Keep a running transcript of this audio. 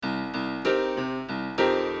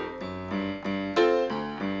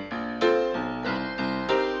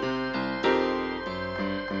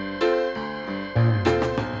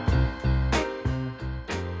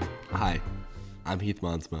I'm Heath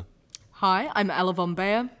Monsma. Hi, I'm Ella von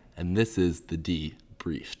Baeyer, And this is The D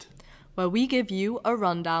Briefed, where we give you a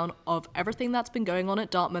rundown of everything that's been going on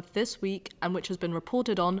at Dartmouth this week and which has been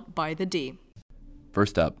reported on by the D.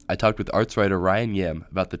 First up, I talked with arts writer Ryan Yim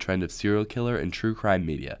about the trend of serial killer and true crime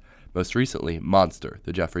media, most recently Monster,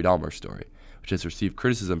 the Jeffery Dahmer Story, which has received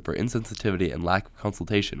criticism for insensitivity and lack of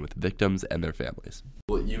consultation with victims and their families.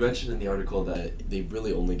 Well, you mentioned in the article that they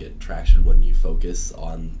really only get traction when you focus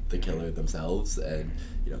on the killer themselves, and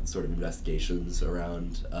sort of investigations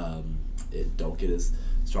around it don't get as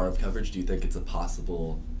strong of coverage. Do you think there's a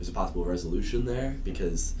possible resolution there?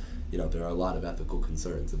 Because there are a lot of ethical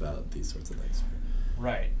concerns about these sorts of things.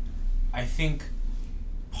 Right. I think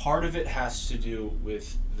part of it has to do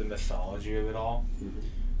with the mythology of it all.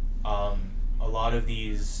 Mm-hmm. A lot of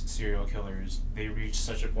these serial killers, they reach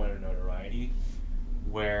such a point of notoriety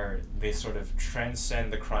where they sort of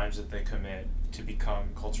transcend the crimes that they commit to become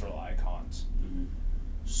cultural icons. Mm-hmm.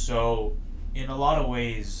 So, in a lot of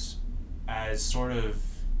ways, as sort of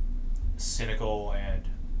cynical and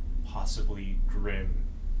possibly grim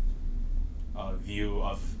view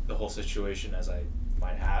of the whole situation as I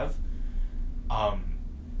might have,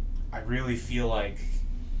 I really feel like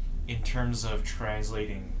in terms of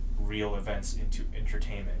translating real events into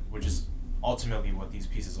entertainment, which is ultimately what these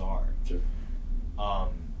pieces are, Sure.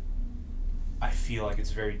 I feel like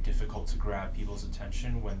it's very difficult to grab people's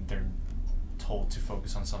attention when they're told to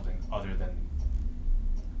focus on something other than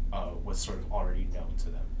what's sort of already known to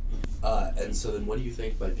them. And so then what do you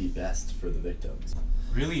think might be best for the victims?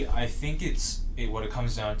 Really, I think what it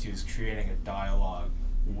comes down to is creating a dialogue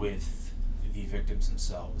with the victims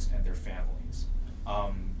themselves and their families.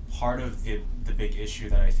 Part of the big issue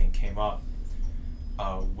that I think came up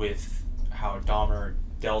with how Dahmer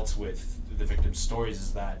dealt with the victims' stories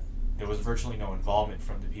is that there was virtually no involvement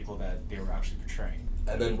from the people that they were actually portraying.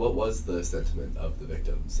 And then what was the sentiment of the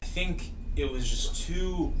victims? I think it was just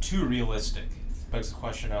too realistic. It begs the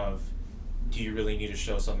question of, do you really need to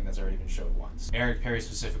show something that's already been showed once? Eric Perry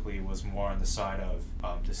specifically was more on the side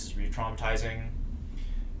of this is re-traumatizing,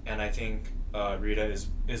 and I think Rita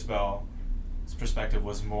Isbell's perspective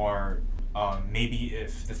was more maybe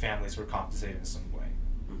if the families were compensated in some way.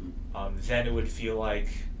 Mm-hmm. Then it would feel like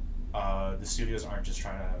the studios aren't just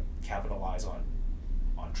trying to capitalize on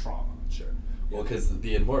trauma. Sure. Well, because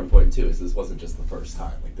the important point too is this wasn't just the first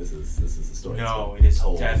time. Like this is a story. No, it is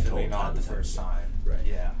told definitely not the time first time. Right.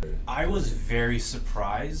 Yeah. I was very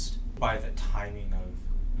surprised by the timing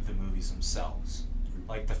of the movies themselves.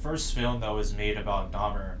 Like the first film that was made about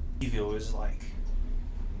Dahmer, it was like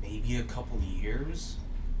maybe a couple years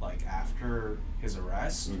like after his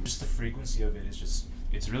arrest. Mm. Just the frequency of it is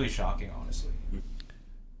it's really shocking, honestly.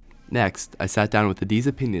 Next, I sat down with the D's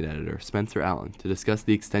opinion editor, Spencer Allen, to discuss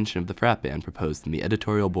the extension of the frat ban proposed in the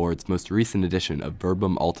editorial board's most recent edition of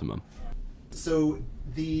Verbum Ultimum. So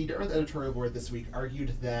the Dartmouth editorial board this week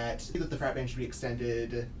argued that the frat ban should be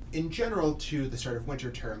extended in general to the start of winter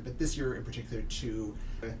term, but this year in particular to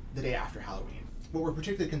the day after Halloween. What we're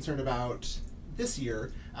particularly concerned about this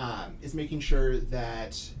year is making sure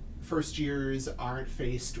that first years aren't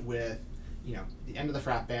faced with, the end of the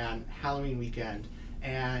frat ban, Halloween weekend,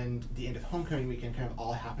 and the end of homecoming weekend kind of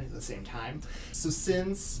all happening at the same time. So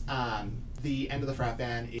since the end of the frat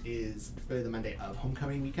ban is really the Monday of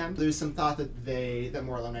homecoming weekend, there's some thought that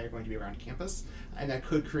more alumni are going to be around campus, and that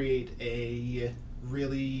could create a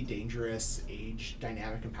really dangerous age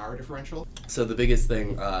dynamic and power differential. So the biggest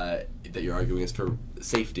thing that you're arguing is for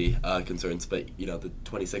safety concerns, but the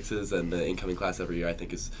 26s and the incoming class every year I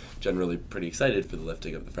think is generally pretty excited for the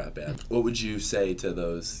lifting of the frat ban. What would you say to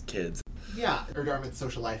those kids? Yeah, our Dartmouth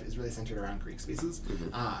social life is really centered around Greek spaces.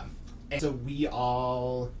 Mm-hmm. And so we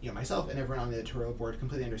all, myself and everyone on the editorial board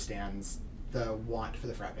completely understands the want for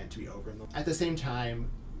the frat ban to be over. At the same time,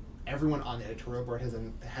 everyone on the editorial board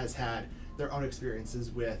has had their own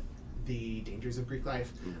experiences with the dangers of Greek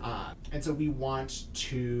life. Mm-hmm. And so we want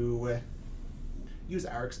to use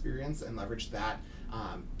our experience and leverage that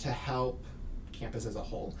to help campus as a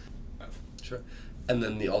whole. Sure. And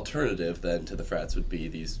then the alternative then to the frats would be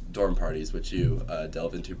these dorm parties, which you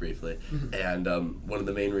delve into briefly. Mm-hmm. And one of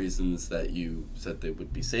the main reasons that you said they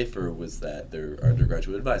would be safer was that there are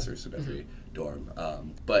undergraduate advisors in every dorm.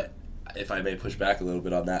 But if I may push back a little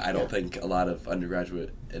bit on that, I don't think a lot of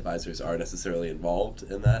undergraduate advisors are necessarily involved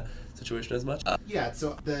in that situation as much.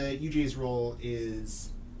 So the UGA's role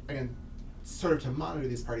is, again, sort of to monitor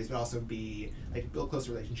these parties, but also build close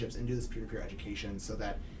relationships and do this peer-to-peer education so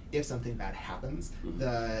that if something bad happens,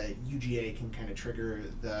 the UGA can kind of trigger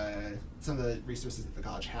some of the resources that the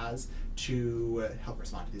college has to help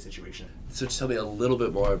respond to the situation. So just tell me a little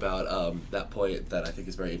bit more about that point that I think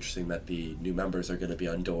is very interesting, that the new members are going to be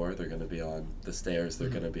on door, they're going to be on the stairs, they're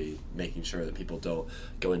going to be making sure that people don't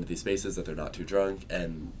go into these spaces, that they're not too drunk,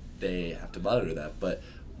 and they have to monitor that. But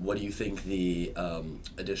what do you think the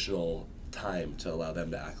additional time to allow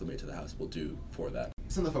them to acclimate to the house will do for that?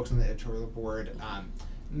 Some of the folks on the editorial board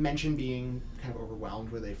mentioned being kind of overwhelmed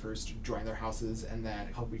when they first joined their houses, and then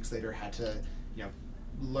a couple weeks later had to,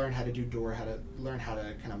 learn how to do door, learn how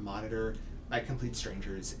to kind of monitor like complete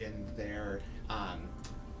strangers in their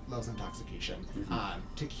levels of intoxication,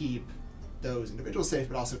 to keep those individuals safe,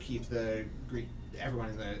 but also keep everyone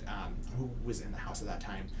in the who was in the house at that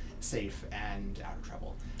time safe and out of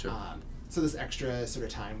trouble. Sure. So this extra sort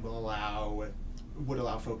of time would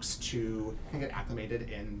allow folks to kind of get acclimated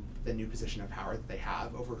in the new position of power that they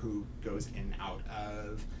have over who goes in and out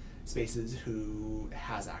of spaces, who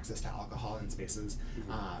has access to alcohol in spaces,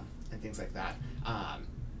 and things like that,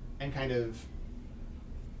 and kind of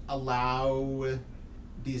allow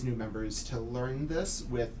these new members to learn this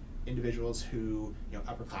with individuals who,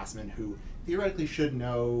 upperclassmen who theoretically should have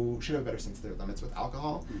a better sense of their limits with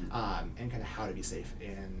alcohol, and kind of how to be safe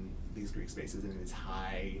in these Greek spaces and in these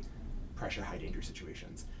high pressure, high danger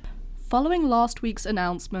situations. Following last week's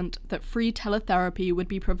announcement that free teletherapy would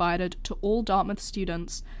be provided to all Dartmouth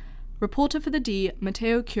students, reporter for the D,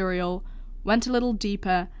 Matteo Curiel, went a little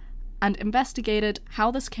deeper and investigated how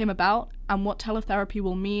this came about and what teletherapy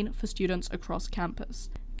will mean for students across campus.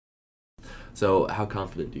 So how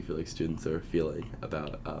confident do you feel like students are feeling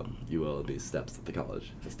about UL and these steps that the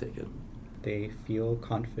college has taken? They feel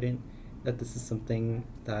confident that this is something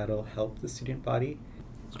that'll help the student body.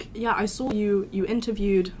 Yeah, I saw you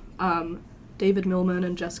interviewed David Millman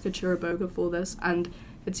and Jessica Chiriboga for this, and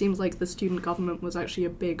it seems like the student government was actually a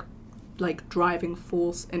big driving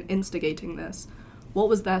force in instigating this. What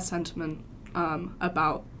was their sentiment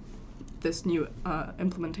about this new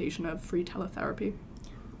implementation of free teletherapy?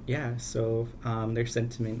 Yeah, so their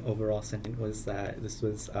overall sentiment was that this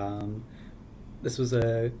was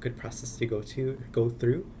a good process to go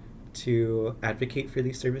through to advocate for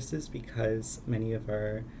these services, because many of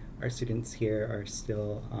our students here are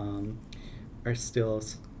still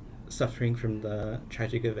suffering from the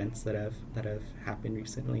tragic events that have happened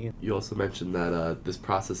recently. You also mentioned that this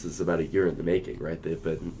process is about a year in the making, right? They've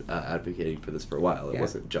been advocating for this for a while. It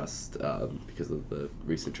wasn't just because of the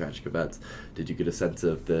recent tragic events. Did you get a sense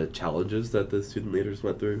of the challenges that the student leaders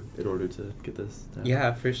went through in order to get this to happen?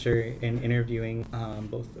 Yeah, for sure. In interviewing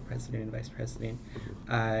both the president and vice president,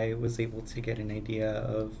 I was able to get an idea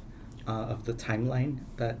of the timeline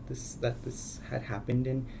that this had happened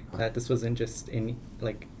in, that this wasn't just an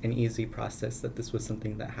easy process, that this was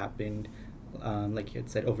something that happened, like you had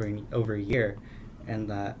said, over a year, and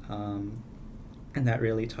that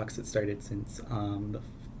really talks had started since the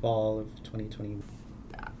fall of 2020.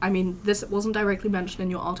 I mean, this wasn't directly mentioned in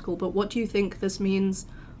your article, but what do you think this means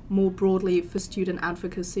more broadly for student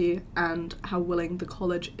advocacy and how willing the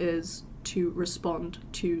college is to respond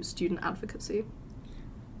to student advocacy?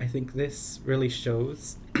 I think this really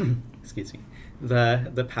shows, excuse me,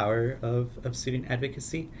 the power of student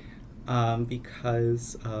advocacy,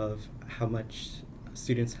 because of how much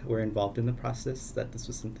students were involved in the process, that this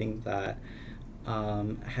was something that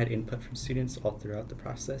had input from students all throughout the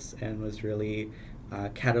process and was really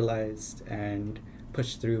catalyzed and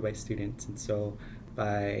pushed through by students. And so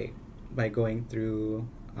by going through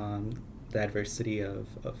the adversity of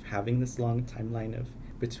having this long timeline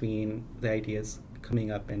between the ideas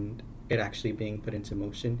coming up and it actually being put into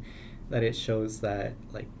motion, that it shows that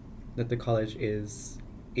the college is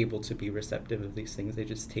able to be receptive of these things. It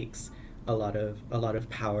just takes a lot of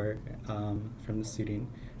power from student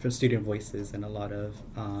voices, and a lot of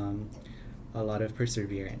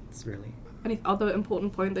perseverance, really. Any other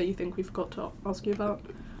important point that you think we forgot to ask you about?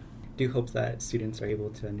 I do hope that students are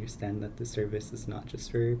able to understand that the service is not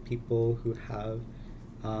just for people who have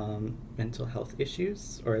mental health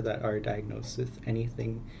issues or that are diagnosed with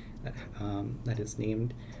anything that is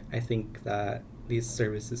named. I think that these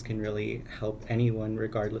services can really help anyone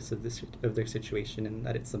regardless of their situation, and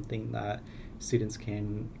that it's something that students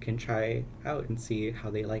can try out and see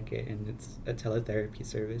how they like it. And it's a teletherapy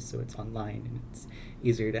service, so it's online and it's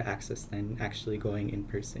easier to access than actually going in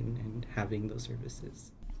person and having those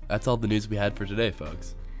services. That's all the news we had for today,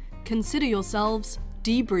 folks. Consider yourselves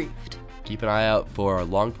debriefed. Keep an eye out for our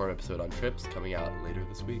long-form episode on trips coming out later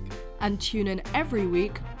this week. And tune in every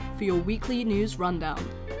week for your weekly news rundown.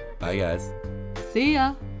 Bye, guys. See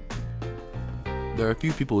ya! There are a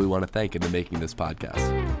few people we want to thank in the making of this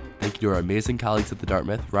podcast. Thank you to our amazing colleagues at the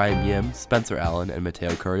Dartmouth, Ryan Yim, Spencer Allen, and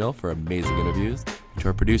Mateo Curiel for amazing interviews. And to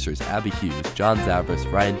our producers, Abby Hughes, John Zavris,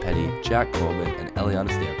 Ryan Petty, Jack Coleman, and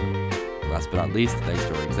Eliana Stanford. And last but not least, thanks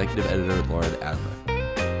to our executive editor, Lauren Adler.